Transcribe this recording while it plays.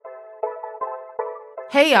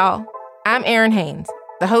Hey y'all, I'm Erin Haynes,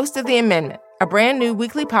 the host of The Amendment, a brand new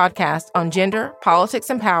weekly podcast on gender, politics,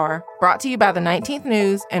 and power, brought to you by the 19th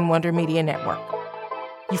News and Wonder Media Network.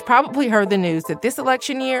 You've probably heard the news that this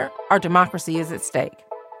election year, our democracy is at stake.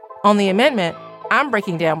 On The Amendment, I'm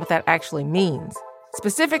breaking down what that actually means,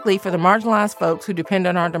 specifically for the marginalized folks who depend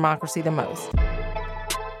on our democracy the most.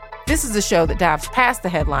 This is a show that dives past the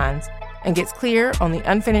headlines and gets clear on the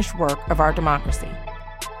unfinished work of our democracy.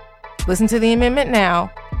 Listen to The Amendment now,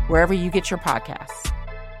 wherever you get your podcasts.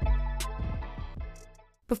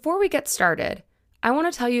 Before we get started, I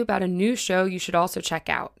want to tell you about a new show you should also check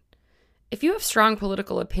out. If you have strong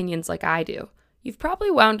political opinions like I do, you've probably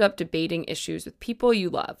wound up debating issues with people you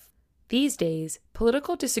love. These days,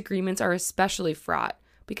 political disagreements are especially fraught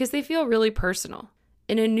because they feel really personal.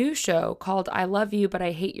 In a new show called I Love You But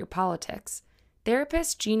I Hate Your Politics,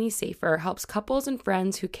 therapist Jeannie Safer helps couples and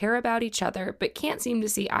friends who care about each other but can't seem to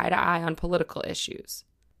see eye to eye on political issues.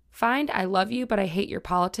 Find I Love You But I Hate Your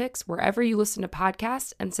Politics wherever you listen to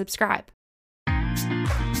podcasts and subscribe.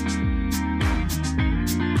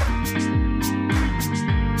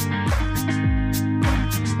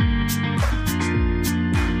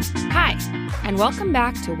 Hi, and welcome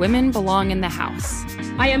back to Women Belong in the House.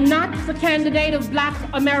 I am not the candidate of Black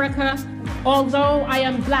America, although I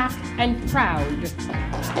am Black and proud.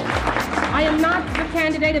 I am not the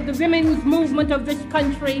candidate of the women's movement of this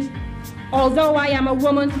country, although I am a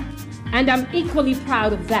woman, and I'm equally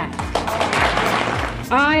proud of that.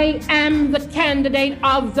 I am the candidate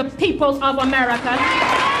of the people of America.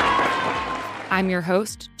 I'm your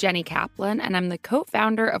host, Jenny Kaplan, and I'm the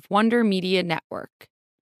co-founder of Wonder Media Network.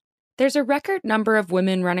 There's a record number of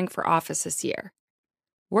women running for office this year.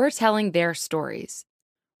 We're telling their stories.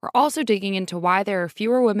 We're also digging into why there are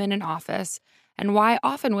fewer women in office and why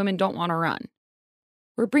often women don't want to run.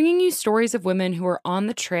 We're bringing you stories of women who are on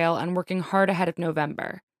the trail and working hard ahead of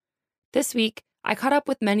November. This week, I caught up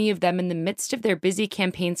with many of them in the midst of their busy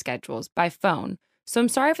campaign schedules by phone, so I'm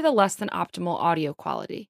sorry for the less than optimal audio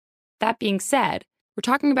quality. That being said, we're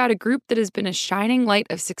talking about a group that has been a shining light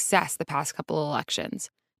of success the past couple elections,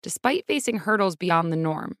 despite facing hurdles beyond the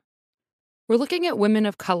norm. We're looking at women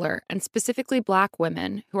of color, and specifically Black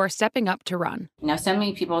women, who are stepping up to run. You know, so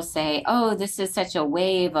many people say, oh, this is such a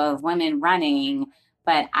wave of women running,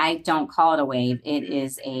 but I don't call it a wave. It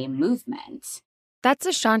is a movement. That's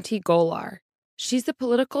Ashanti Golar. She's the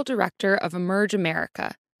political director of Emerge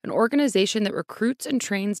America, an organization that recruits and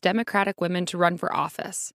trains Democratic women to run for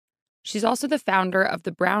office. She's also the founder of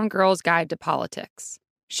the Brown Girls Guide to Politics.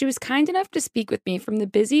 She was kind enough to speak with me from the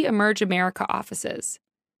busy Emerge America offices.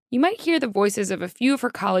 You might hear the voices of a few of her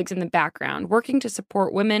colleagues in the background working to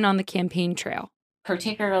support women on the campaign trail.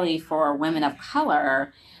 Particularly for women of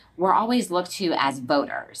color, we're always looked to as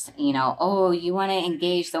voters. You know, oh, you want to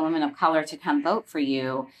engage the women of color to come vote for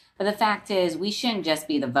you. But the fact is, we shouldn't just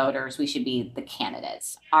be the voters. We should be the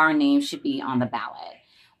candidates. Our names should be on the ballot.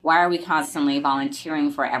 Why are we constantly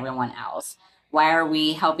volunteering for everyone else? Why are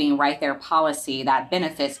we helping write their policy that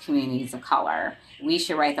benefits communities of color? We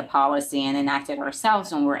should write the policy and enact it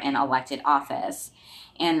ourselves when we're in elected office.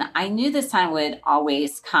 And I knew this time would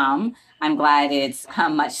always come. I'm glad it's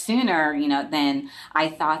come much sooner, than I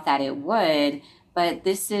thought that it would. But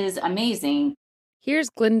this is amazing. Here's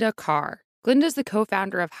Glinda Carr. Glinda's the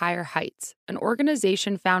co-founder of Higher Heights, an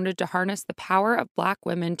organization founded to harness the power of Black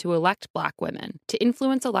women to elect Black women, to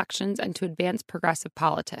influence elections, and to advance progressive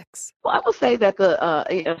politics. Well, I will say that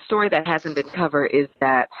a story that hasn't been covered is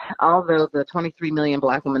that although the 23 million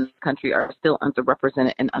Black women in this country are still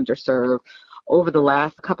underrepresented and underserved, over the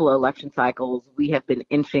last couple of election cycles, we have been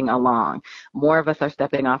inching along. More of us are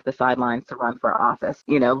stepping off the sidelines to run for office.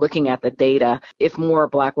 Looking at the data, if more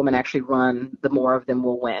Black women actually run, the more of them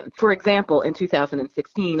will win. For example, in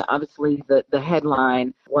 2016, obviously the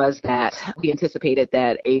headline was that we anticipated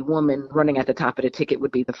that a woman running at the top of the ticket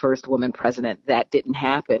would be the first woman president. That didn't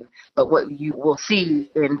happen. But what you will see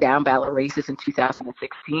in down ballot races in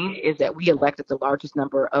 2016 is that we elected the largest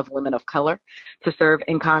number of women of color to serve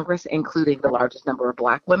in Congress, including the largest number of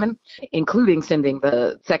Black women, including sending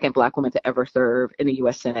the second Black woman to ever serve in the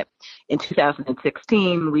U.S. Senate. In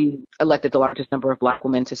 2016, we elected the largest number of Black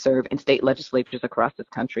women to serve in state legislatures across this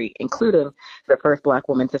country, including the first Black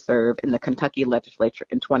woman to serve in the Kentucky legislature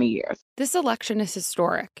in 20 years. This election is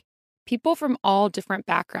historic. People from all different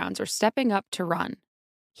backgrounds are stepping up to run.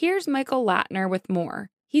 Here's Michael Latner with more.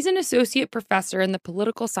 He's an associate professor in the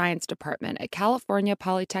political science department at California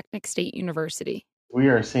Polytechnic State University. We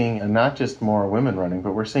are seeing not just more women running,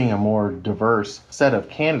 but we're seeing a more diverse set of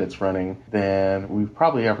candidates running than we've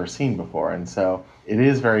probably ever seen before. And so it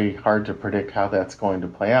is very hard to predict how that's going to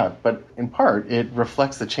play out. But in part, it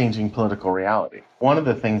reflects the changing political reality. One of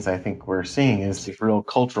the things I think we're seeing is this real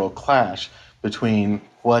cultural clash between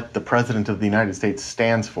what the President of the United States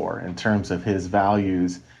stands for in terms of his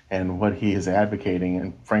values and what he is advocating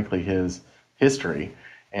and, frankly, his history.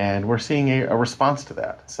 And we're seeing a response to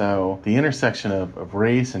that. So the intersection of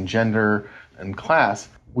race and gender and class,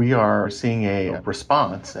 we are seeing a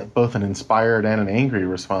response, both an inspired and an angry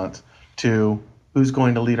response to who's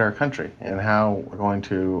going to lead our country and how we're going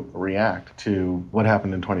to react to what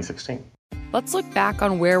happened in 2016. Let's look back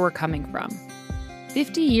on where we're coming from.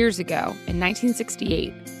 50 years ago, in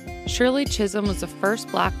 1968, Shirley Chisholm was the first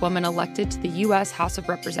Black woman elected to the U.S. House of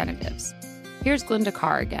Representatives. Here's Glynda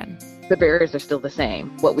Carr again. The barriers are still the same.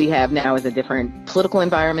 What we have now is a different political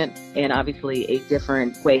environment and obviously a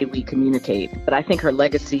different way we communicate. But I think her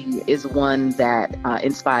legacy is one that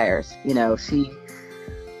inspires. She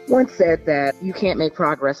once said that you can't make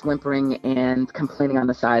progress whimpering and complaining on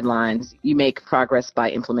the sidelines. You make progress by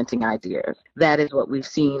implementing ideas. That is what we've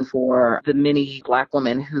seen for the many Black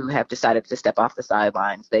women who have decided to step off the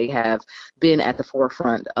sidelines. They have been at the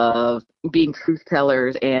forefront of being truth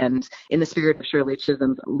tellers, and in the spirit of Shirley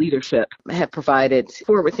Chisholm's leadership, have provided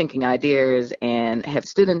forward-thinking ideas and have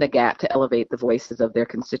stood in the gap to elevate the voices of their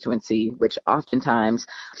constituency, which oftentimes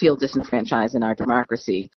feel disenfranchised in our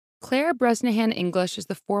democracy. Claire Bresnahan English is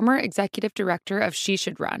the former executive director of She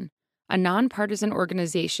Should Run, a nonpartisan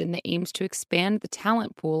organization that aims to expand the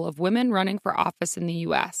talent pool of women running for office in the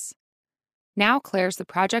U.S. Now Claire's the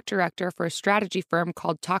project director for a strategy firm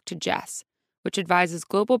called Talk to Jess, which advises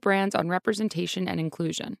global brands on representation and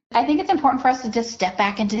inclusion. I think it's important for us to just step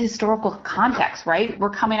back into historical context, right?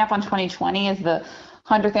 We're coming up on 2020 as the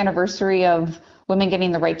 100th anniversary of women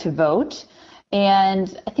getting the right to vote.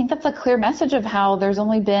 And I think that's a clear message of how there's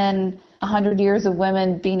only been 100 years of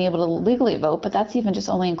women being able to legally vote, but that's even just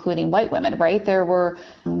only including white women, right? There were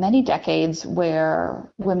many decades where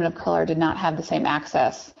women of color did not have the same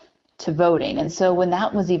access to voting. And so when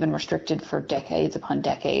that was even restricted for decades upon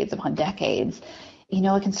decades upon decades,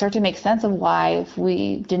 it can start to make sense of why, if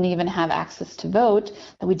we didn't even have access to vote,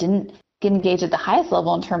 that we didn't get engaged at the highest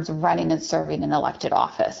level in terms of running and serving in elected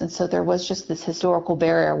office. And so there was just this historical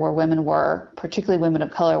barrier where women were, particularly women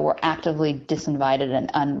of color, were actively disinvited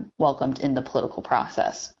and unwelcomed in the political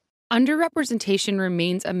process. Underrepresentation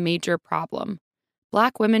remains a major problem.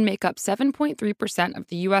 Black women make up 7.3% of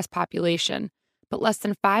the U.S. population, but less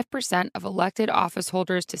than 5% of elected office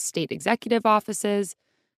holders to state executive offices,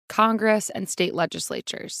 Congress, and state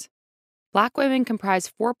legislatures. Black women comprise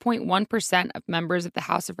 4.1% of members of the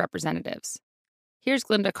House of Representatives. Here's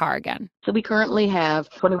Glynda Carr again. So we currently have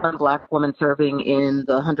 21 Black women serving in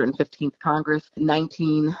the 115th Congress,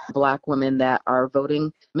 19 Black women that are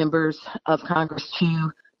voting members of Congress,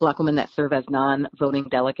 2 Black women that serve as non-voting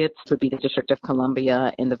delegates, would be the District of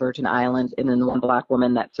Columbia and the Virgin Islands, and then 1 Black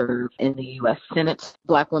woman that serves in the U.S. Senate.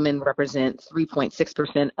 Black women represent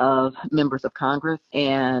 3.6% of members of Congress,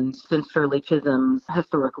 and since Shirley Chisholm's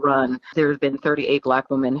historic run, there have been 38 Black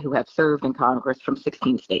women who have served in Congress from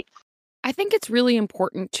 16 states. I think it's really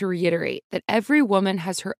important to reiterate that every woman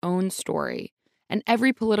has her own story, and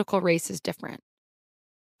every political race is different.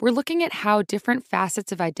 We're looking at how different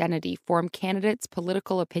facets of identity form candidates'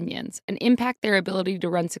 political opinions and impact their ability to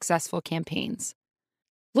run successful campaigns.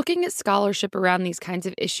 Looking at scholarship around these kinds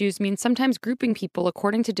of issues means sometimes grouping people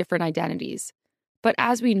according to different identities. But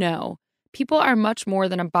as we know, people are much more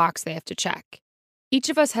than a box they have to check. Each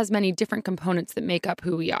of us has many different components that make up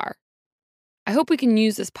who we are. I hope we can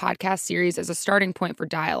use this podcast series as a starting point for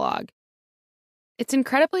dialogue. It's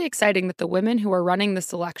incredibly exciting that the women who are running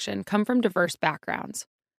this election come from diverse backgrounds.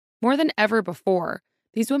 More than ever before,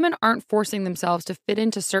 these women aren't forcing themselves to fit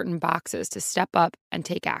into certain boxes to step up and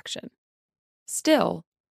take action. Still,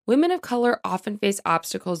 women of color often face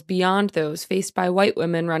obstacles beyond those faced by white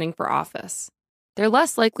women running for office. They're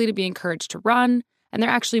less likely to be encouraged to run, and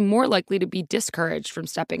they're actually more likely to be discouraged from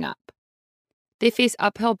stepping up. They face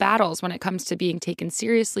uphill battles when it comes to being taken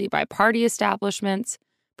seriously by party establishments,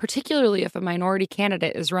 particularly if a minority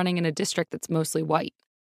candidate is running in a district that's mostly white.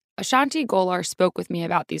 Ashanti Golar spoke with me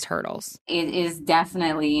about these hurdles. It is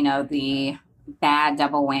definitely, the bad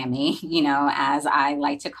double whammy, as I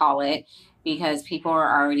like to call it, because people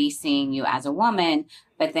are already seeing you as a woman,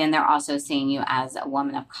 but then they're also seeing you as a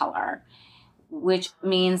woman of color, which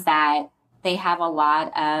means that they have a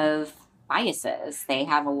lot of biases. They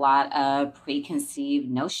have a lot of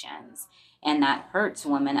preconceived notions, and that hurts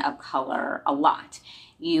women of color a lot.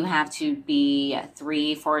 you have to be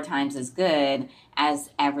 3-4 times as good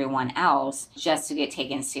as everyone else just to get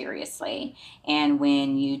taken seriously. And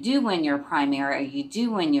when you do win your primary or you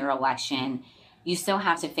do win your election, you still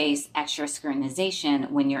have to face extra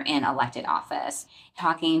scrutinization when you're in elected office.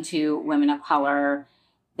 Talking to women of color,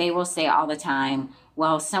 they will say all the time,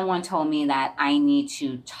 well, someone told me that I need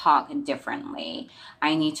to talk differently.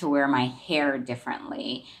 I need to wear my hair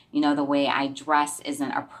differently. The way I dress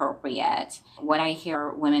isn't appropriate. What I hear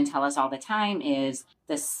women tell us all the time is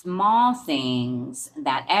the small things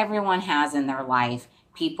that everyone has in their life,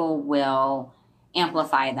 people will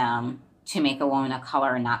amplify them to make a woman of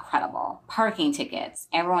color not credible. Parking tickets.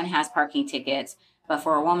 Everyone has parking tickets. But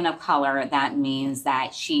for a woman of color, that means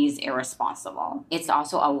that she's irresponsible. It's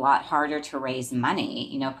also a lot harder to raise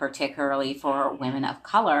money, particularly for women of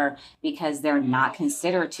color, because they're not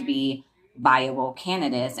considered to be viable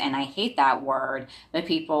candidates. And I hate that word, but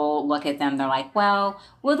people look at them, they're like, well,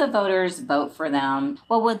 will the voters vote for them?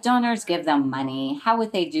 Well, will donors give them money? How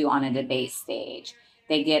would they do on a debate stage?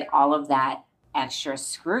 They get all of that extra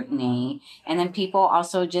scrutiny. And then people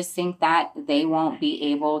also just think that they won't be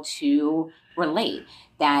able to relate,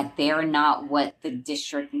 that they're not what the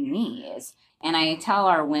district needs. And I tell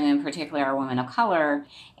our women, particularly our women of color,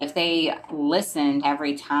 if they listened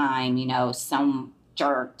every time, some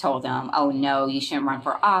jerk told them, oh no, you shouldn't run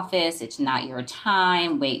for office, it's not your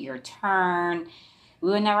time, wait your turn,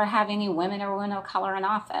 we would never have any women or women of color in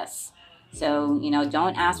office. So,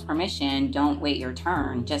 don't ask permission, don't wait your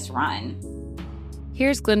turn, just run.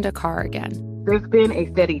 Here's Glinda Carr again. There's been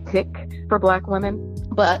a steady tick for Black women,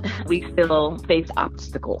 but we still face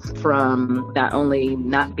obstacles from not only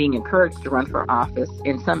not being encouraged to run for office,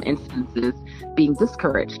 in some instances being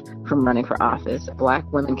discouraged from running for office. Black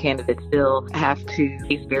women candidates still have to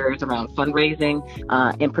face barriers around fundraising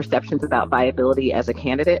and perceptions about viability as a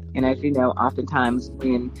candidate. And as you know, oftentimes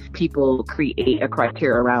when people create a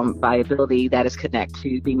criteria around viability, that is connected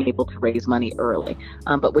to being able to raise money early.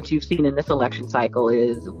 But what you've seen in this election cycle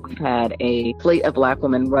is we've had a slate of Black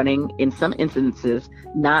women running, in some instances,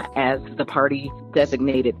 not as the party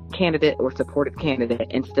designated candidate or supported candidate,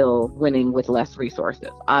 and still winning with less resources.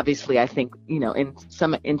 Obviously, I think, in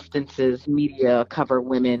some instances, media cover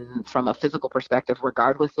women from a physical perspective,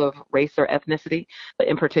 regardless of race or ethnicity, but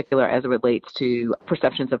in particular as it relates to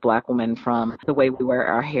perceptions of Black women from the way we wear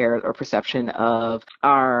our hair or perception of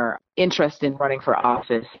our interest in running for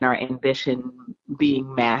office and our ambition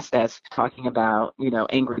being masked as talking about,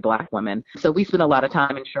 angry Black women. So we spend a lot of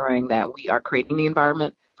time ensuring that we are creating the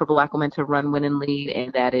environment for Black women to run, win, and lead,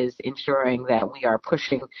 and that is ensuring that we are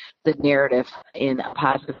pushing the narrative in a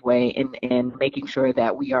positive way and making sure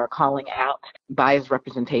that we are calling out biased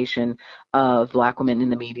representation of Black women in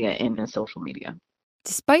the media and in social media.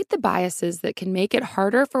 Despite the biases that can make it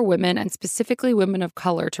harder for women and specifically women of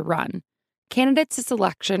color to run, candidates this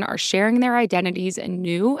election are sharing their identities in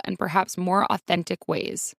new and perhaps more authentic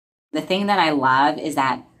ways. The thing that I love is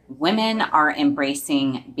that women are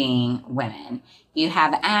embracing being women. You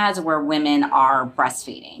have ads where women are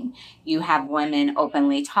breastfeeding. You have women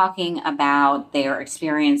openly talking about their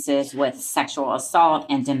experiences with sexual assault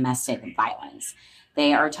and domestic violence.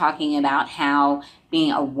 They are talking about how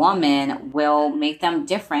being a woman will make them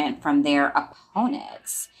different from their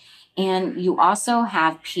opponents. And you also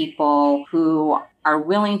have people who are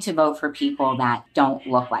willing to vote for people that don't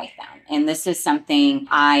look like them. And this is something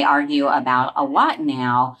I argue about a lot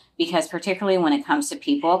now, because particularly when it comes to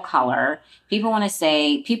people of color, people want to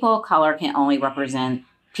say people of color can only represent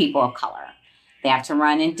people of color. They have to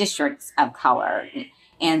run in districts of color.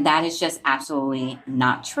 And that is just absolutely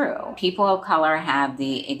not true. People of color have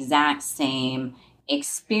the exact same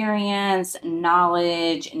experience,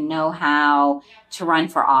 knowledge, know-how to run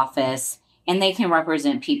for office, and they can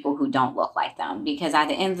represent people who don't look like them, because at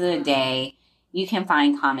the end of the day, you can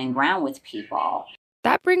find common ground with people.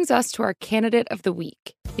 That brings us to our candidate of the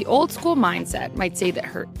week. The old school mindset might say that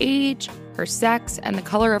her age, her sex, and the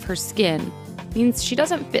color of her skin means she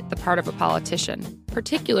doesn't fit the part of a politician,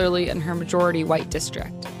 particularly in her majority white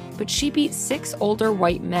district. But she beat 6 older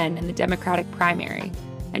white men in the Democratic primary,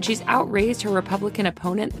 and she's outraised her Republican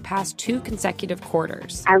opponent the past 2 consecutive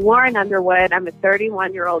quarters. I'm Lauren Underwood. I'm a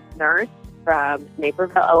 31-year-old nurse from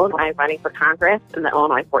Naperville, Illinois, running for Congress in the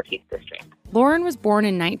Illinois 14th District. Lauren was born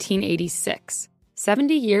in 1986,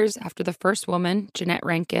 70 years after the first woman, Jeannette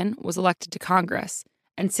Rankin, was elected to Congress,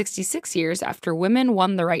 and 66 years after women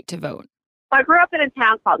won the right to vote. I grew up in a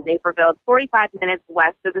town called Naperville. It's 45 minutes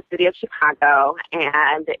west of the city of Chicago,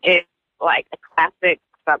 and it's like a classic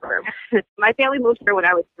suburb. My family moved here when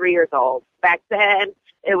I was 3 years old. Back then,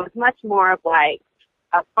 it was much more of like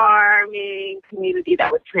a farming community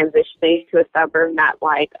that was transitioning to a suburb, not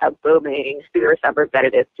like a booming super suburb that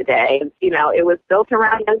it is today. And, you know, it was built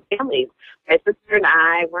around young families. My sister and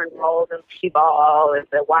I were enrolled in T-ball and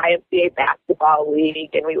the YMCA basketball league,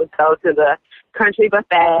 and we would go to the country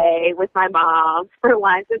buffet with my mom for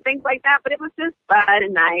lunch and things like that. But it was just fun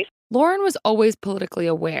and nice. Lauren was always politically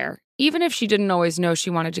aware, even if she didn't always know she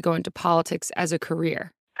wanted to go into politics as a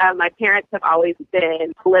career. My parents have always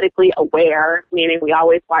been politically aware, meaning we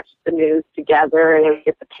always watched the news together and we'd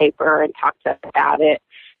get the paper and talk to us about it.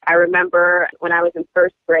 I remember when I was in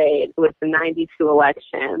first grade, it was the 92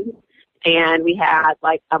 election, and we had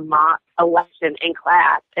like a mock election in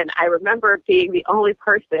class. And I remember being the only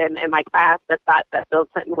person in my class that thought that Bill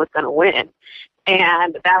Clinton was going to win.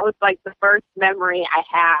 And that was like the first memory I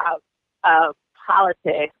have of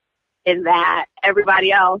politics, in that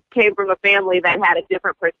everybody else came from a family that had a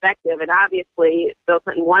different perspective. And obviously, Bill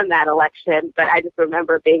Clinton won that election, but I just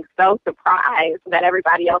remember being so surprised that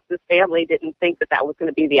everybody else's family didn't think that that was going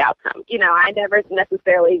to be the outcome. You know, I never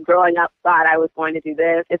necessarily growing up thought I was going to do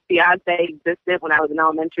this. If Beyonce existed when I was in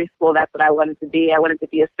elementary school, that's what I wanted to be. I wanted to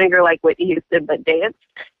be a singer like Whitney Houston, but dance.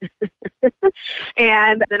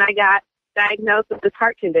 And then I got diagnosed with this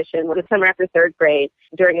heart condition the summer after third grade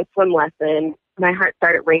during a swim lesson. My heart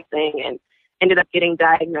started racing and ended up getting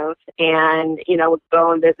diagnosed, and, you know, would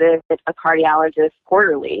go and visit a cardiologist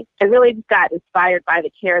quarterly, and really just got inspired by the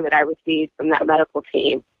care that I received from that medical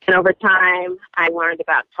team. And over time, I learned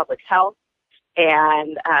about public health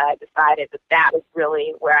and decided that that was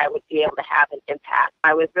really where I would be able to have an impact.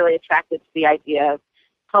 I was really attracted to the idea of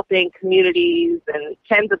helping communities and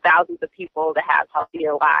tens of thousands of people to have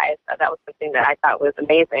healthier lives. So that was something that I thought was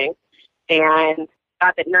amazing, and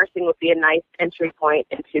thought that nursing would be a nice entry point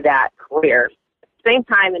into that career. At the same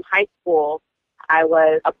time, in high school, I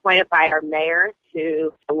was appointed by our mayor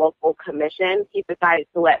to a local commission. He decided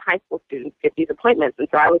to let high school students get these appointments, and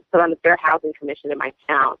so I was put on the Fair Housing Commission in my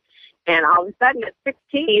town. And all of a sudden, at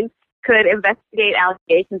 16, could investigate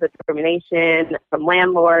allegations of discrimination from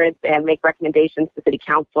landlords and make recommendations to city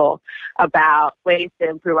council about ways to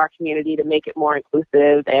improve our community to make it more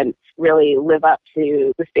inclusive and really live up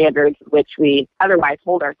to the standards which we otherwise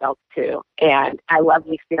hold ourselves to. And I loved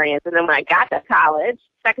the experience. And then when I got to college,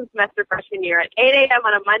 second semester freshman year, at 8 a.m.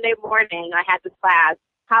 on a Monday morning, I had this class,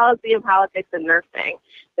 Policy and Politics and Nursing.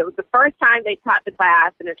 It was the first time they taught the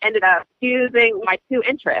class, and it ended up fusing my two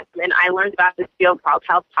interests. And I learned about this field called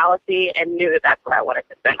health policy and knew that that's where I wanted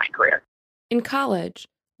to spend my career. In college,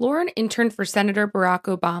 Lauren interned for Senator Barack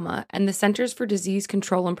Obama and the Centers for Disease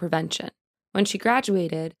Control and Prevention. When she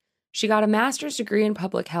graduated, she got a master's degree in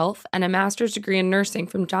public health and a master's degree in nursing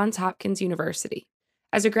from Johns Hopkins University.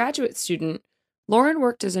 As a graduate student, Lauren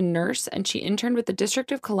worked as a nurse, and she interned with the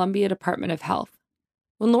District of Columbia Department of Health.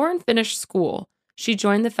 When Lauren finished school, she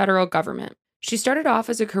joined the federal government. She started off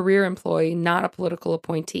as a career employee, not a political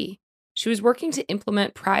appointee. She was working to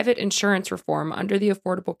implement private insurance reform under the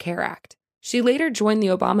Affordable Care Act. She later joined the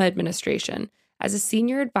Obama administration as a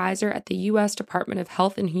senior advisor at the U.S. Department of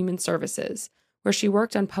Health and Human Services, where she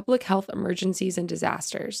worked on public health emergencies and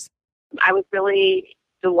disasters. I was really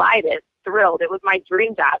delighted, thrilled. It was my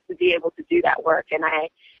dream job to be able to do that work, and I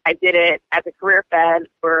did it as a career fed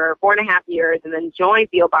for 4.5 years and then joined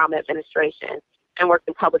the Obama administration and worked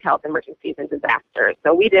in public health emergencies and disasters.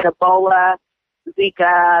 So we did Ebola,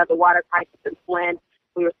 Zika, the water crisis in Flint.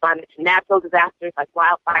 We responded to natural disasters like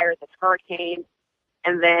wildfires and hurricanes,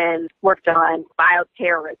 and then worked on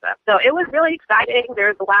bioterrorism. So it was really exciting.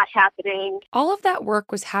 There's a lot happening. All of that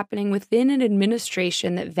work was happening within an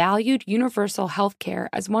administration that valued universal health care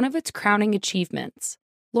as one of its crowning achievements.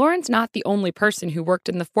 Lauren's not the only person who worked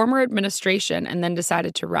in the former administration and then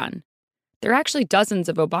decided to run. There are actually dozens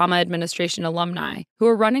of Obama administration alumni who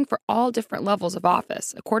are running for all different levels of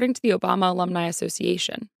office, according to the Obama Alumni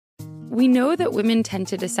Association. We know that women tend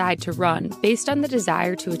to decide to run based on the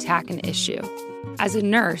desire to attack an issue. As a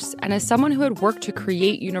nurse, and as someone who had worked to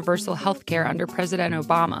create universal health care under President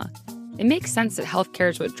Obama, it makes sense that healthcare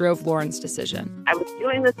is what drove Lauren's decision. I was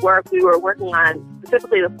doing this work. We were working on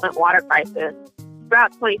specifically the Flint water crisis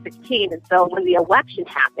throughout 2016. And so when the election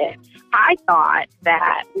happened, I thought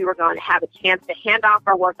that we were going to have a chance to hand off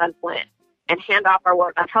our work on Flint and hand off our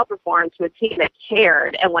work on health reform to a team that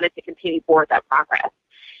cared and wanted to continue forward that progress.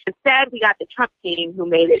 Instead, we got the Trump team who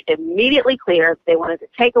made it immediately clear that they wanted to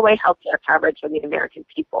take away health care coverage from the American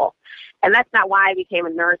people. And that's not why I became a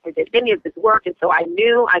nurse or did any of this work. And so I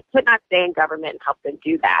knew I could not stay in government and help them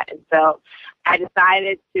do that. And so I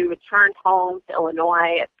decided to return home to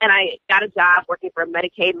Illinois, and I got a job working for a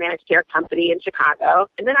Medicaid managed care company in Chicago.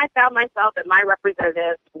 And then I found myself at my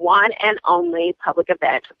representative's one and only public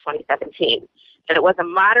event of 2017. And it was a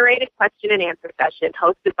moderated question and answer session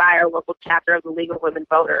hosted by our local chapter of the League of Women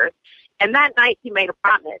Voters. And that night he made a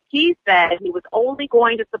promise. He said he was only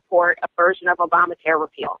going to support a version of Obamacare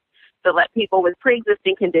repeal to let people with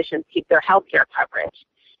pre-existing conditions keep their health care coverage.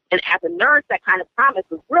 And as a nurse, that kind of promise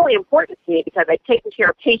was really important to me because I've taken care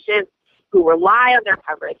of patients who rely on their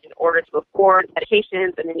coverage in order to afford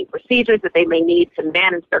medications and any procedures that they may need to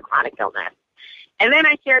manage their chronic illness. And then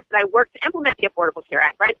I shared that I worked to implement the Affordable Care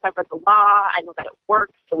Act, right? So I've read the law. I know that it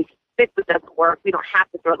works, so we can fix what doesn't work. We don't have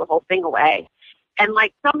to throw the whole thing away. And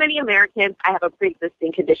like so many Americans, I have a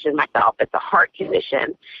pre-existing condition myself. It's a heart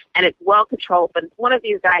condition, and it's well controlled, but it's one of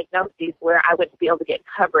these diagnoses where I wouldn't be able to get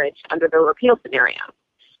coverage under the repeal scenario.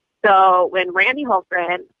 So when Randy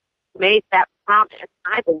Holgren made that promise,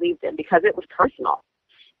 I believed him because it was personal.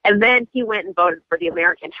 And then he went and voted for the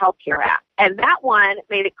American Health Care Act. And that one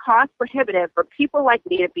made it cost prohibitive for people like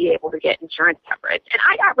me to be able to get insurance coverage. And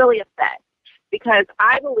I got really upset because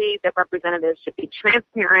I believe that representatives should be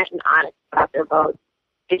transparent and honest about their votes.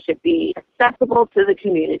 It should be accessible to the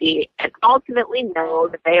community and ultimately know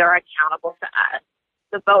that they are accountable to us,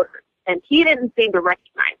 the voters. And he didn't seem to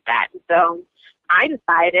recognize that. And so I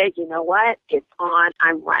decided, you know what, it's on,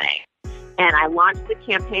 I'm running. And I launched the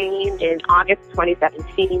campaign in August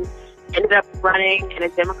 2017, ended up running in a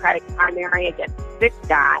Democratic primary against 6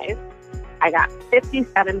 guys. I got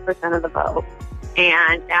 57% of the vote.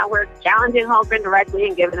 And now we're challenging Holgren directly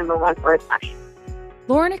and giving him a run for his money.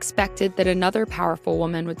 Lauren expected that another powerful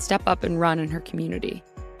woman would step up and run in her community.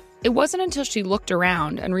 It wasn't until she looked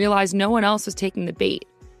around and realized no one else was taking the bait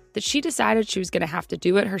that she decided she was going to have to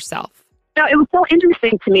do it herself. You know, it was so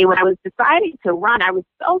interesting to me when I was deciding to run. I was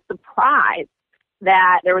so surprised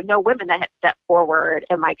that there were no women that had stepped forward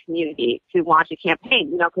in my community to launch a campaign,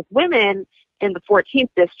 you know, because women in the 14th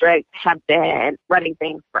district have been running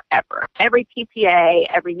things forever. Every PTA,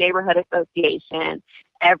 every neighborhood association,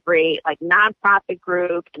 every nonprofit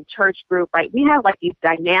group and church group, right? We have these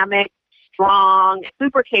dynamic, strong,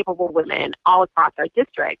 super capable women all across our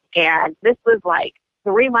district. And this was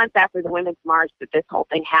 3 months after the Women's March that this whole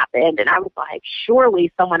thing happened. And I was like,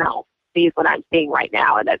 surely someone else sees what I'm seeing right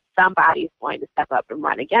now and that somebody's going to step up and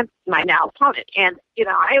run against my now opponent. And, you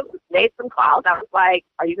know, I made some calls. I was like,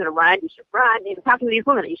 are you going to run? You should run. You know, talking to these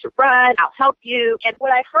women, you should run. I'll help you. And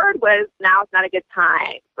what I heard was, now it's not a good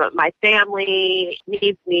time. But my family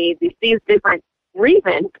needs me, these different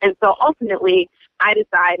reasons. And so ultimately, I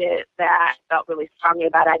decided that I felt really strongly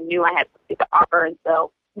about it. I knew I had something to offer. And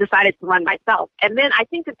so decided to run myself. And then I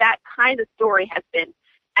think that kind of story has been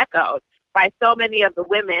echoed by so many of the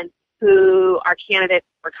women who are candidates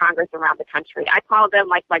for Congress around the country. I call them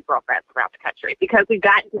like my girlfriends around the country because we've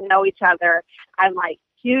gotten to know each other. I'm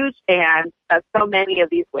huge fans of so many of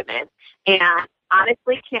these women and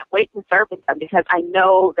honestly can't wait to serve with them because I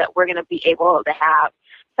know that we're going to be able to have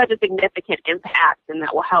such a significant impact and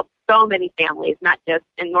that will help so many families, not just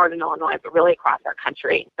in Northern Illinois, but really across our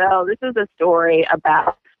country. So this is a story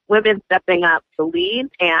about women stepping up to lead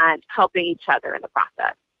and helping each other in the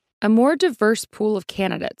process. A more diverse pool of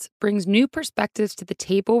candidates brings new perspectives to the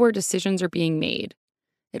table where decisions are being made.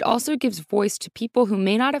 It also gives voice to people who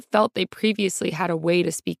may not have felt they previously had a way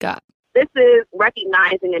to speak up. This is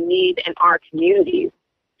recognizing a need in our communities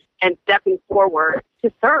and stepping forward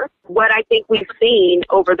to serve. What I think we've seen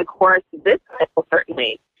over the course of this cycle,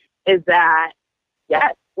 certainly, is that,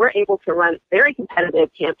 yes, we're able to run very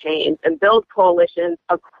competitive campaigns and build coalitions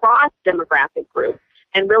across demographic groups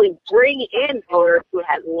and really bring in voters who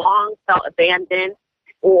had long felt abandoned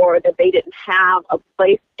or that they didn't have a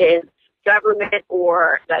place in government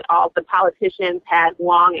or that all the politicians had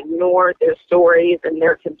long ignored their stories and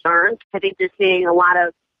their concerns. I think they're seeing a lot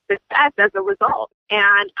of success as a result.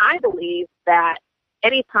 And I believe that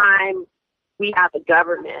anytime we have a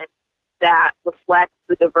government that reflects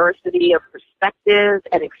the diversity of perspectives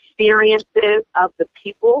and experiences of the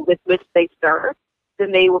people with which they serve,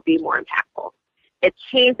 then they will be more impactful. It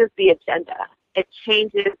changes the agenda. It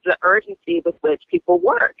changes the urgency with which people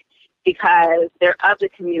work because they're of the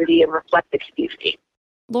community and reflect the community.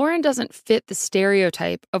 Lauren doesn't fit the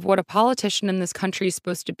stereotype of what a politician in this country is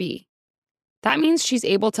supposed to be. That means she's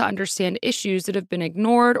able to understand issues that have been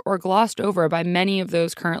ignored or glossed over by many of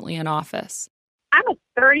those currently in office. I'm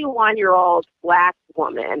a 31-year-old Black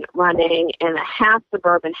woman running in a half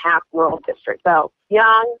suburban, half rural district. So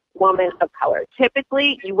young woman of color.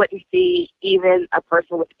 Typically, you wouldn't see even a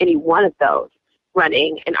person with any one of those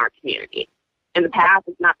running in our community. In the past,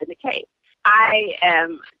 it's not been the case. I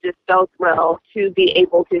am just so thrilled to be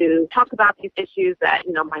able to talk about these issues that,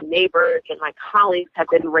 my neighbors and my colleagues have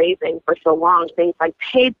been raising for so long, things like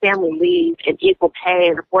paid family leave and equal pay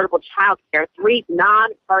and affordable child care, 3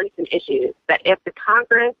 nonpartisan issues that if the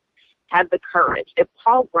Congress had the courage, if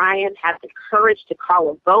Paul Ryan had the courage to call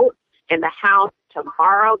a vote in the House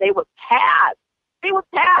tomorrow, they would pass. They would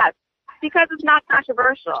pass because it's not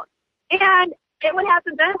controversial. And it would have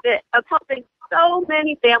the benefit of helping so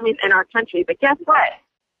many families in our country. But guess what?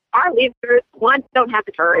 Our leaders, 1, don't have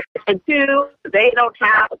the courage, and 2, they don't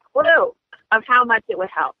have a clue of how much it would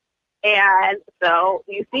help. And so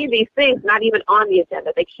you see these things not even on the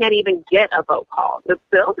agenda. They can't even get a vote call. The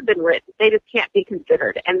bills have been written. They just can't be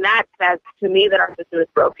considered. And that says to me that our system is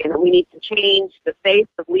broken, and we need to change the face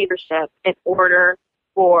of leadership in order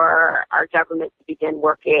for our government to begin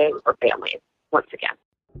working for families once again.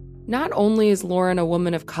 Not only is Lauren a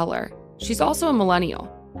woman of color, she's also a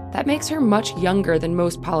millennial. That makes her much younger than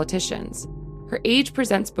most politicians. Her age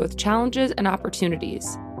presents both challenges and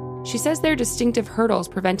opportunities. She says there are distinctive hurdles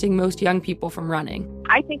preventing most young people from running.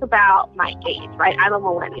 I think about my age, right? I'm a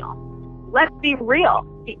millennial. Let's be real.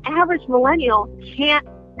 The average millennial can't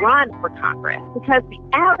run for Congress because the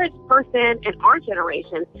average person in our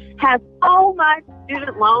generation has so much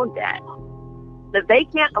student loan debt that they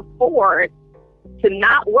can't afford to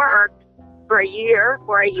not work for a year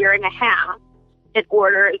or a year and a half in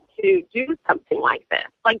order to do something like this.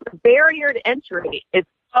 Like, the barrier to entry is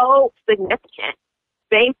so significant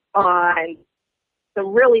based on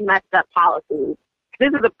some really messed up policies. This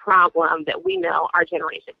is a problem that we know our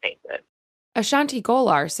generation faces. Ashanti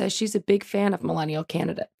Golar says she's a big fan of millennial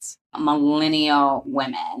candidates. Millennial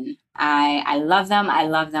women. I love them. I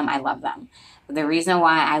love them. I love them. The reason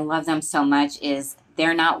why I love them so much is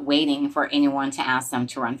they're not waiting for anyone to ask them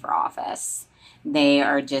to run for office. They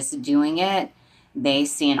are just doing it. They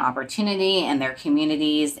see an opportunity in their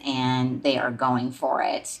communities and they are going for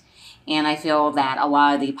it. And I feel that a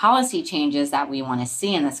lot of the policy changes that we want to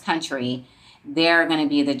see in this country, they're going to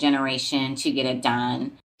be the generation to get it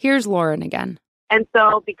done. Here's Lauren again. And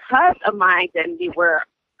so because of my identity, where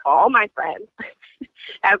all my friends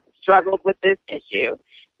have struggled with this issue,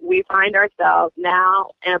 we find ourselves now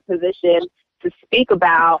in a position to speak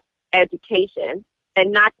about education,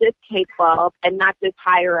 and not just K-12 and not just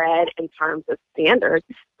higher ed in terms of standards,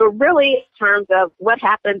 but really in terms of what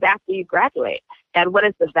happens after you graduate and what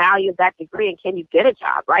is the value of that degree and can you get a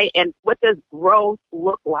job, right? And what does growth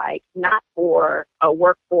look like, not for a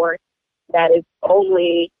workforce that is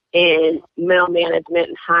only in middle management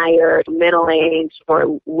and higher middle age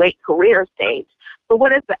or late career stage, but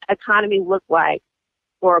what does the economy look like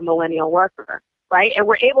for a millennial worker? Right? And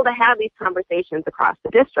we're able to have these conversations across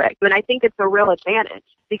the district. And I think it's a real advantage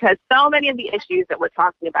because so many of the issues that we're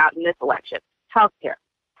talking about in this election, healthcare,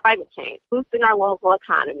 climate change, boosting our local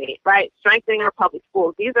economy, right? Strengthening our public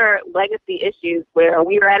schools. These are legacy issues where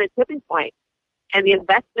we are at a tipping point. And the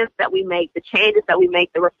investments that we make, the changes that we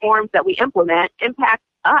make, the reforms that we implement impact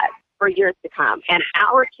us for years to come and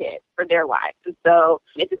our kids for their lives. And so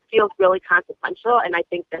it just feels really consequential. And I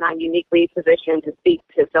think that I'm uniquely positioned to speak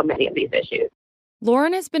to so many of these issues.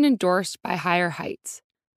 Lauren has been endorsed by Higher Heights.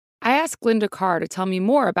 I asked Linda Carr to tell me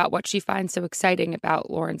more about what she finds so exciting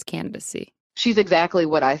about Lauren's candidacy. She's exactly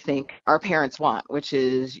what I think our parents want, which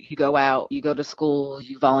is you go out, you go to school,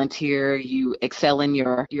 you volunteer, you excel in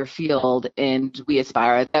your field, and we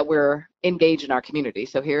aspire that we're engaged in our community.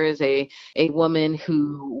 So here is a woman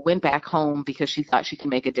who went back home because she thought she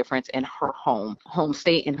could make a difference in her home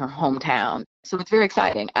state, in her hometown. So it's very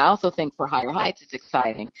exciting. I also think for Higher Heights, it's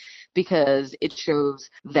exciting because it shows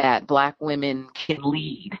that Black women can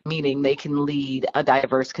lead, meaning they can lead a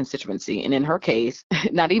diverse constituency. And in her case,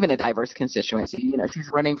 not even a diverse constituency.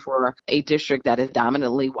 She's running for a district that is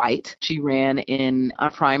dominantly white. She ran in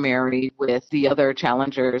a primary with the other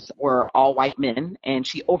challengers were all white men, and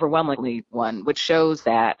she overwhelmingly won, which shows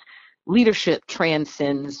that leadership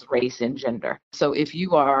transcends race and gender. So if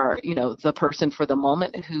you are, the person for the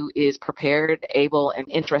moment who is prepared, able, and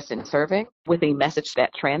interested in serving with a message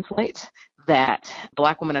that translates, that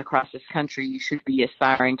Black women across this country should be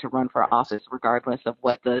aspiring to run for office regardless of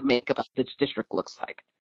what the makeup of this district looks like.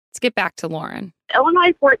 Let's get back to Lauren.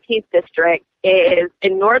 Illinois 14th District is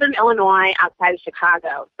in northern Illinois outside of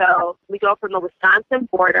Chicago. So we go from the Wisconsin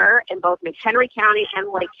border in both McHenry County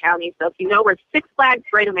and Lake County. So if you know where Six Flags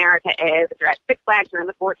Great America is, if you're at Six Flags, you're in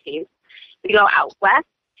the 14th. We go out west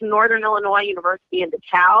to Northern Illinois University in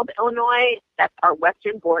DeKalb, Illinois. That's our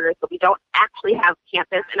western border. So we don't actually have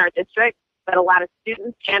campus in our district. but a lot of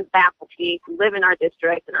students and faculty who live in our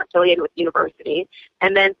district and are affiliated with universities.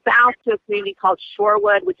 And then south to a community called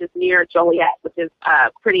Shorewood, which is near Joliet, which is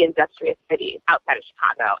a pretty industrious city outside of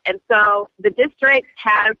Chicago. And so the district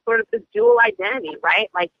has sort of this dual identity, right?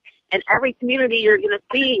 Like, in every community, you're going to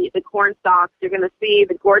see the corn stalks, you're going to see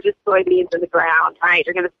the gorgeous soybeans in the ground, right?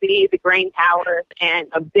 You're going to see the grain towers and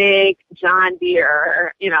a big John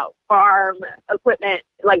Deere, farm equipment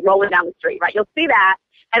like rolling down the street, right? You'll see that.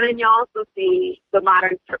 And then you also see the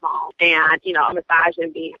modern strip mall and, a massage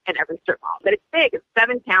and be in every strip mall. But it's big. It's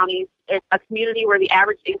 7 counties. It's a community where the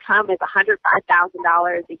average income is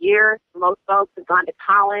 $105,000 a year. Most folks have gone to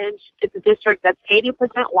college. It's a district that's 80%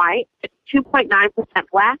 white. It's 2.9%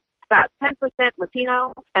 black. About 10%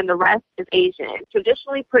 Latino, and the rest is Asian.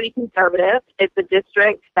 Traditionally pretty conservative. It's a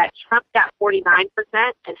district that Trump got 49%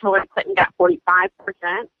 and Hillary Clinton got 45%.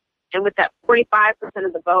 And with that 45%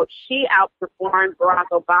 of the vote, she outperformed Barack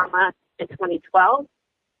Obama in 2012,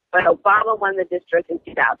 but Obama won the district in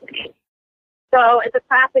 2008. So it's a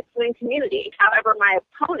classic swing community. However, my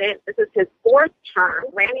opponent, this is his 4th term,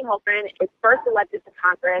 Randy Houlton, was first elected to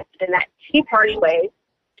Congress in that Tea Party way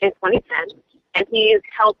in 2010. And he's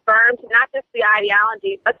held firm to not just the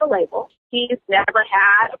ideology, but the label. He's never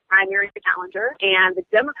had a primary challenger, and the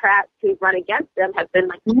Democrats who run against him have been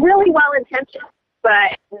really well-intentioned,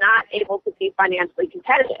 but not able to be financially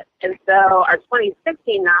competitive. And so our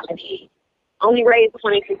 2016 nominee only raised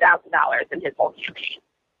 $22,000 in his whole campaign.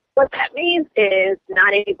 What that means is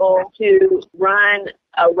not able to run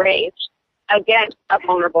a race against a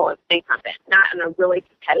vulnerable incumbent, not on a really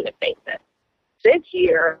competitive basis. This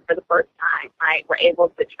year, for the first time, right, we're able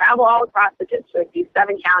to travel all across the district, these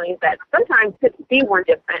 7 counties that sometimes could be more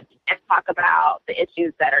different, and talk about the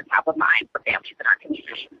issues that are top of mind for families in our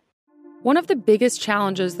community. One of the biggest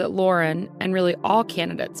challenges that Lauren, and really all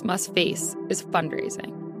candidates, must face is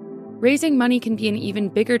fundraising. Raising money can be an even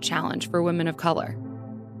bigger challenge for women of color.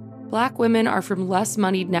 Black women are from less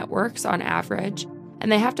moneyed networks on average,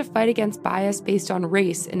 and they have to fight against bias based on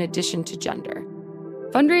race in addition to gender.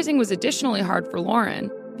 Fundraising was additionally hard for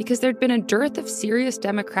Lauren because there'd been a dearth of serious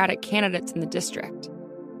Democratic candidates in the district.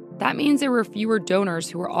 That means there were fewer donors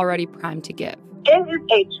who were already primed to give. It is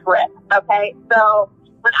a trip, okay? So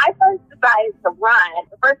when I first decided to run,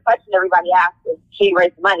 the first question everybody asked is, can you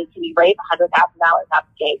raise money? Can you raise $100,000 out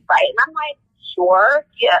the gate, right? And I'm like, sure.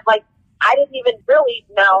 Yeah, I didn't even really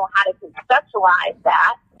know how to conceptualize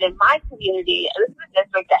that. In my community, this is a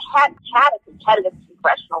district that hadn't had a competitive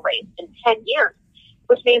congressional race in 10 years.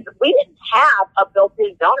 Which means we didn't have a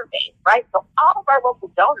built-in donor base, right? So all of our local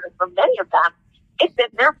donors, for many of them, it's been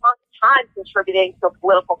their first time contributing to a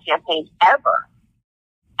political campaign ever.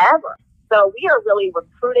 So we are really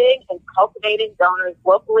recruiting and cultivating donors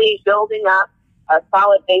locally, building up a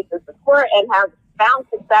solid base of support, and have found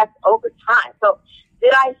success over time. So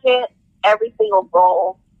did I hit every single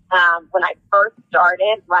goal when I first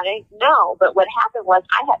started running? No, but what happened was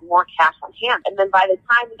I had more cash on hand. And then by the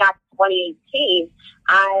time we got to 2018,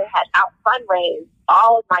 I had out-fundraised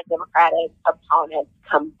all of my Democratic opponents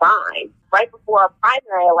combined. Right before our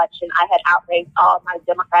primary election, I had outraised all of my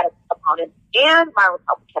Democratic opponents and my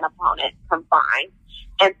Republican opponent combined.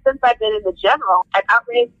 And since I've been in the general, I've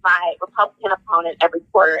outraised my Republican opponent every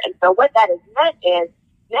quarter. And so what that has meant is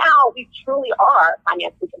now we truly are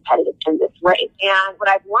financially competitive in this race. And what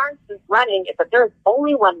I've learned since running is that there's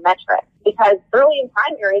only one metric, because early in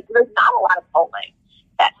primaries, there's not a lot of polling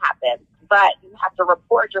that happens, but you have to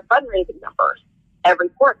report your fundraising numbers every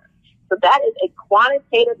quarter. So that is a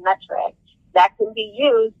quantitative metric that can be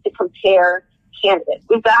used to compare candidates.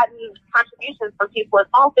 We've gotten contributions from people in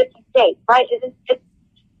all 50 states, right?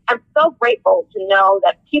 I'm so grateful to know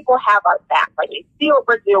that people have our back, right? They see what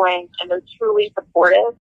we're doing and they're truly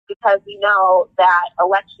supportive, because we know that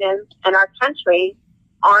elections in our country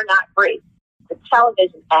are not free. The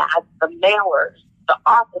television ads, the mailers, the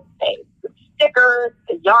office space, the stickers,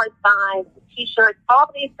 the yard signs, the t-shirts,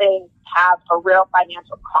 all these things have a real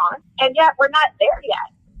financial cost. And yet we're not there yet.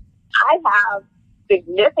 I have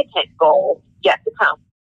significant goals yet to come.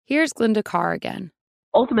 Here's Glynda Carr again.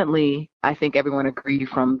 Ultimately, I think everyone agreed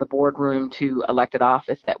from the boardroom to elected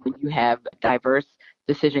office that when you have diverse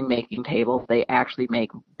decision-making tables, they actually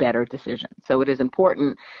make better decisions. So it is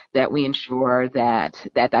important that we ensure that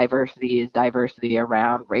that diversity is diversity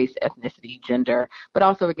around race, ethnicity, gender, but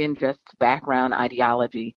also, again, just background,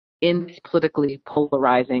 ideology. In this politically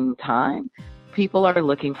polarizing time, people are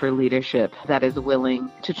looking for leadership that is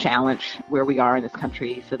willing to challenge where we are in this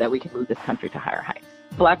country so that we can move this country to higher heights.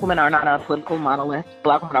 Black women are not a political monolith.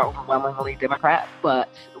 Black women are overwhelmingly Democrat, but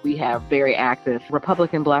we have very active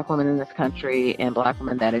Republican Black women in this country and Black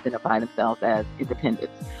women that identify themselves as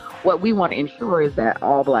independents. What we want to ensure is that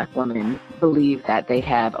all Black women believe that they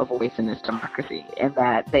have a voice in this democracy and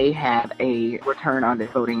that they have a return on their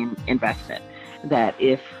voting investment. That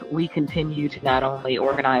if we continue to not only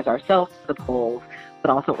organize ourselves to the polls,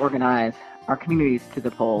 but also organize our communities to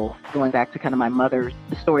the polls, going back to kind of my mother's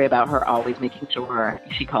story about her always making sure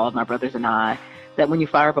she called my brothers and I, that when you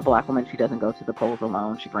fire up a Black woman, she doesn't go to the polls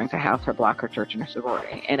alone. She brings her house, her block, her church, and her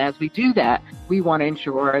sorority. And as we do that, we want to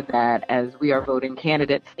ensure that as we are voting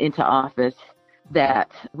candidates into office,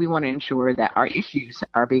 that we want to ensure that our issues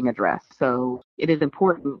are being addressed. So it is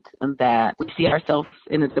important that we see ourselves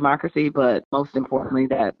in a democracy, but most importantly,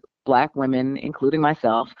 that Black women, including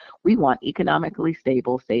myself, we want economically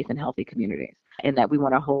stable, safe, and healthy communities, and that we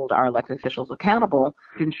want to hold our elected officials accountable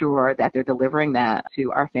to ensure that they're delivering that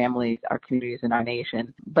to our families, our communities, and our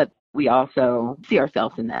nation. But we also see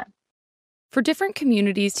ourselves in that. For different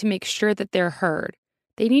communities to make sure that they're heard,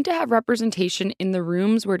 they need to have representation in the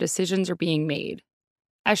rooms where decisions are being made.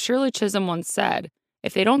 As Shirley Chisholm once said,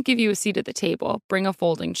 if they don't give you a seat at the table, bring a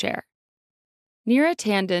folding chair. Neera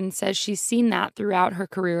Tanden says she's seen that throughout her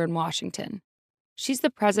career in Washington. She's the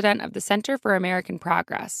president of the Center for American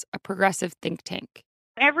Progress, a progressive think tank.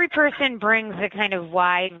 Every person brings a kind of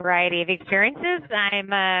wide variety of experiences.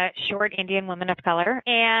 I'm a short Indian woman of color,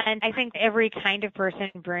 and I think every kind of person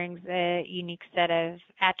brings a unique set of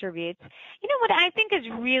attributes. You know, what I think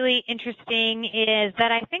is really interesting is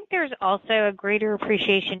that I think there's also a greater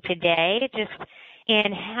appreciation today just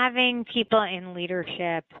in having people in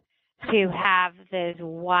leadership to have those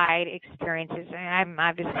wide experiences. I'm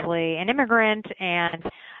obviously an immigrant and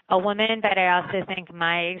a woman, but I also think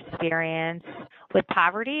my experience with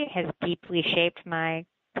poverty has deeply shaped my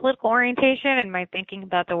political orientation and my thinking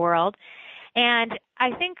about the world. And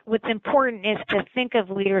I think what's important is to think of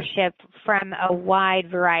leadership from a wide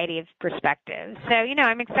variety of perspectives. So, you know,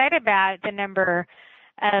 I'm excited about the number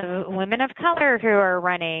of women of color who are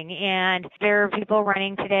running, and there are people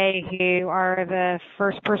running today who are the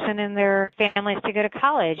first person in their families to go to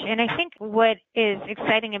college. And I think what is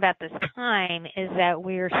exciting about this time is that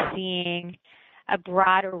we're seeing a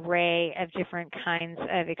broad array of different kinds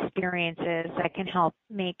of experiences that can help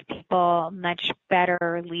make people much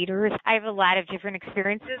better leaders. I have a lot of different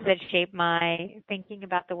experiences that shape my thinking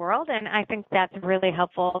about the world, and I think that's really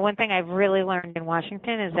helpful. One thing I've really learned in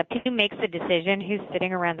Washington is that who makes the decision, who's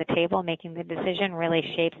sitting around the table making the decision, really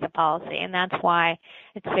shapes the policy, and that's why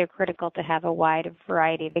it's so critical to have a wide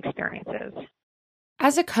variety of experiences.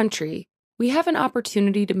 As a country, we have an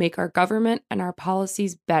opportunity to make our government and our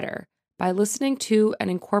policies better by listening to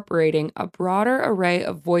and incorporating a broader array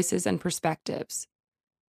of voices and perspectives.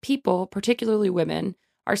 People, particularly women,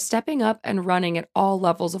 are stepping up and running at all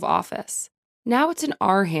levels of office. Now it's in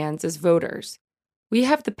our hands as voters. We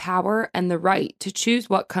have the power and the right to choose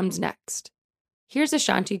what comes next. Here's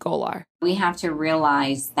Ashanti Golar. We have to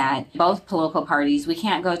realize that both political parties, we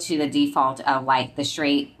can't go to the default of like the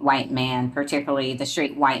straight white man, particularly the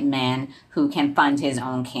straight white man who can fund his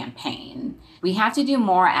own campaign. We have to do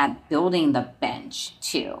more at building the bench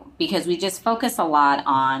too, because we just focus a lot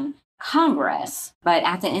on Congress. But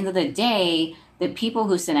at the end of the day, the people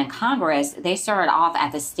who sit in Congress, they start off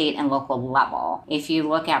at the state and local level. If you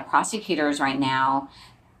look at prosecutors right now,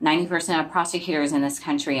 90% of prosecutors in this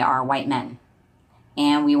country are white men.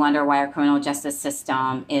 And we wonder why our criminal justice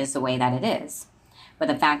system is the way that it is. But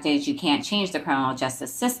the fact is, you can't change the criminal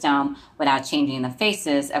justice system without changing the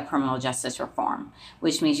faces of criminal justice reform,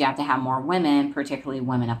 which means you have to have more women, particularly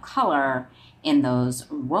women of color, in those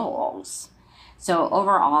roles. So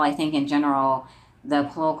overall, I think in general, the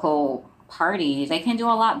political parties, they can do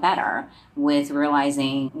a lot better with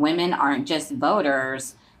realizing women aren't just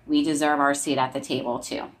voters. We deserve our seat at the table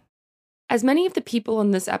too. As many of the people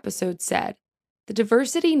in this episode said, the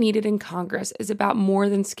diversity needed in Congress is about more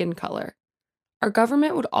than skin color. Our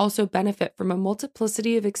government would also benefit from a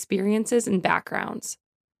multiplicity of experiences and backgrounds.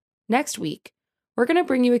 Next week, we're going to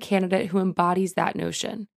bring you a candidate who embodies that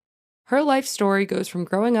notion. Her life story goes from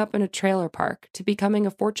growing up in a trailer park to becoming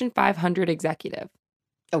a Fortune 500 executive.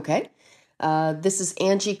 Okay. This is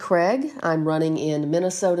Angie Craig. I'm running in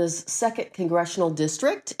Minnesota's 2nd Congressional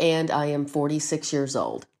District, and I am 46 years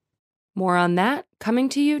old. More on that coming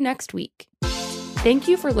to you next week. Thank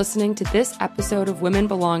you for listening to this episode of Women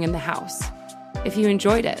Belong in the House. If you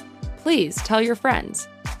enjoyed it, please tell your friends.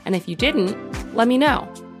 And if you didn't, let me know.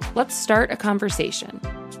 Let's start a conversation.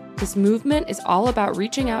 This movement is all about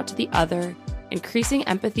reaching out to the other, increasing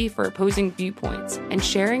empathy for opposing viewpoints, and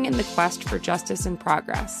sharing in the quest for justice and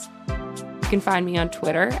progress. can find me on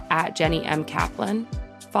Twitter at Jenny M. Kaplan,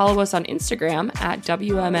 follow us on Instagram at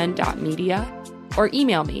wmn.media, or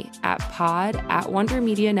email me at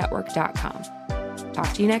pod@wondermedianetwork.com.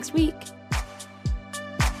 Talk to you next week.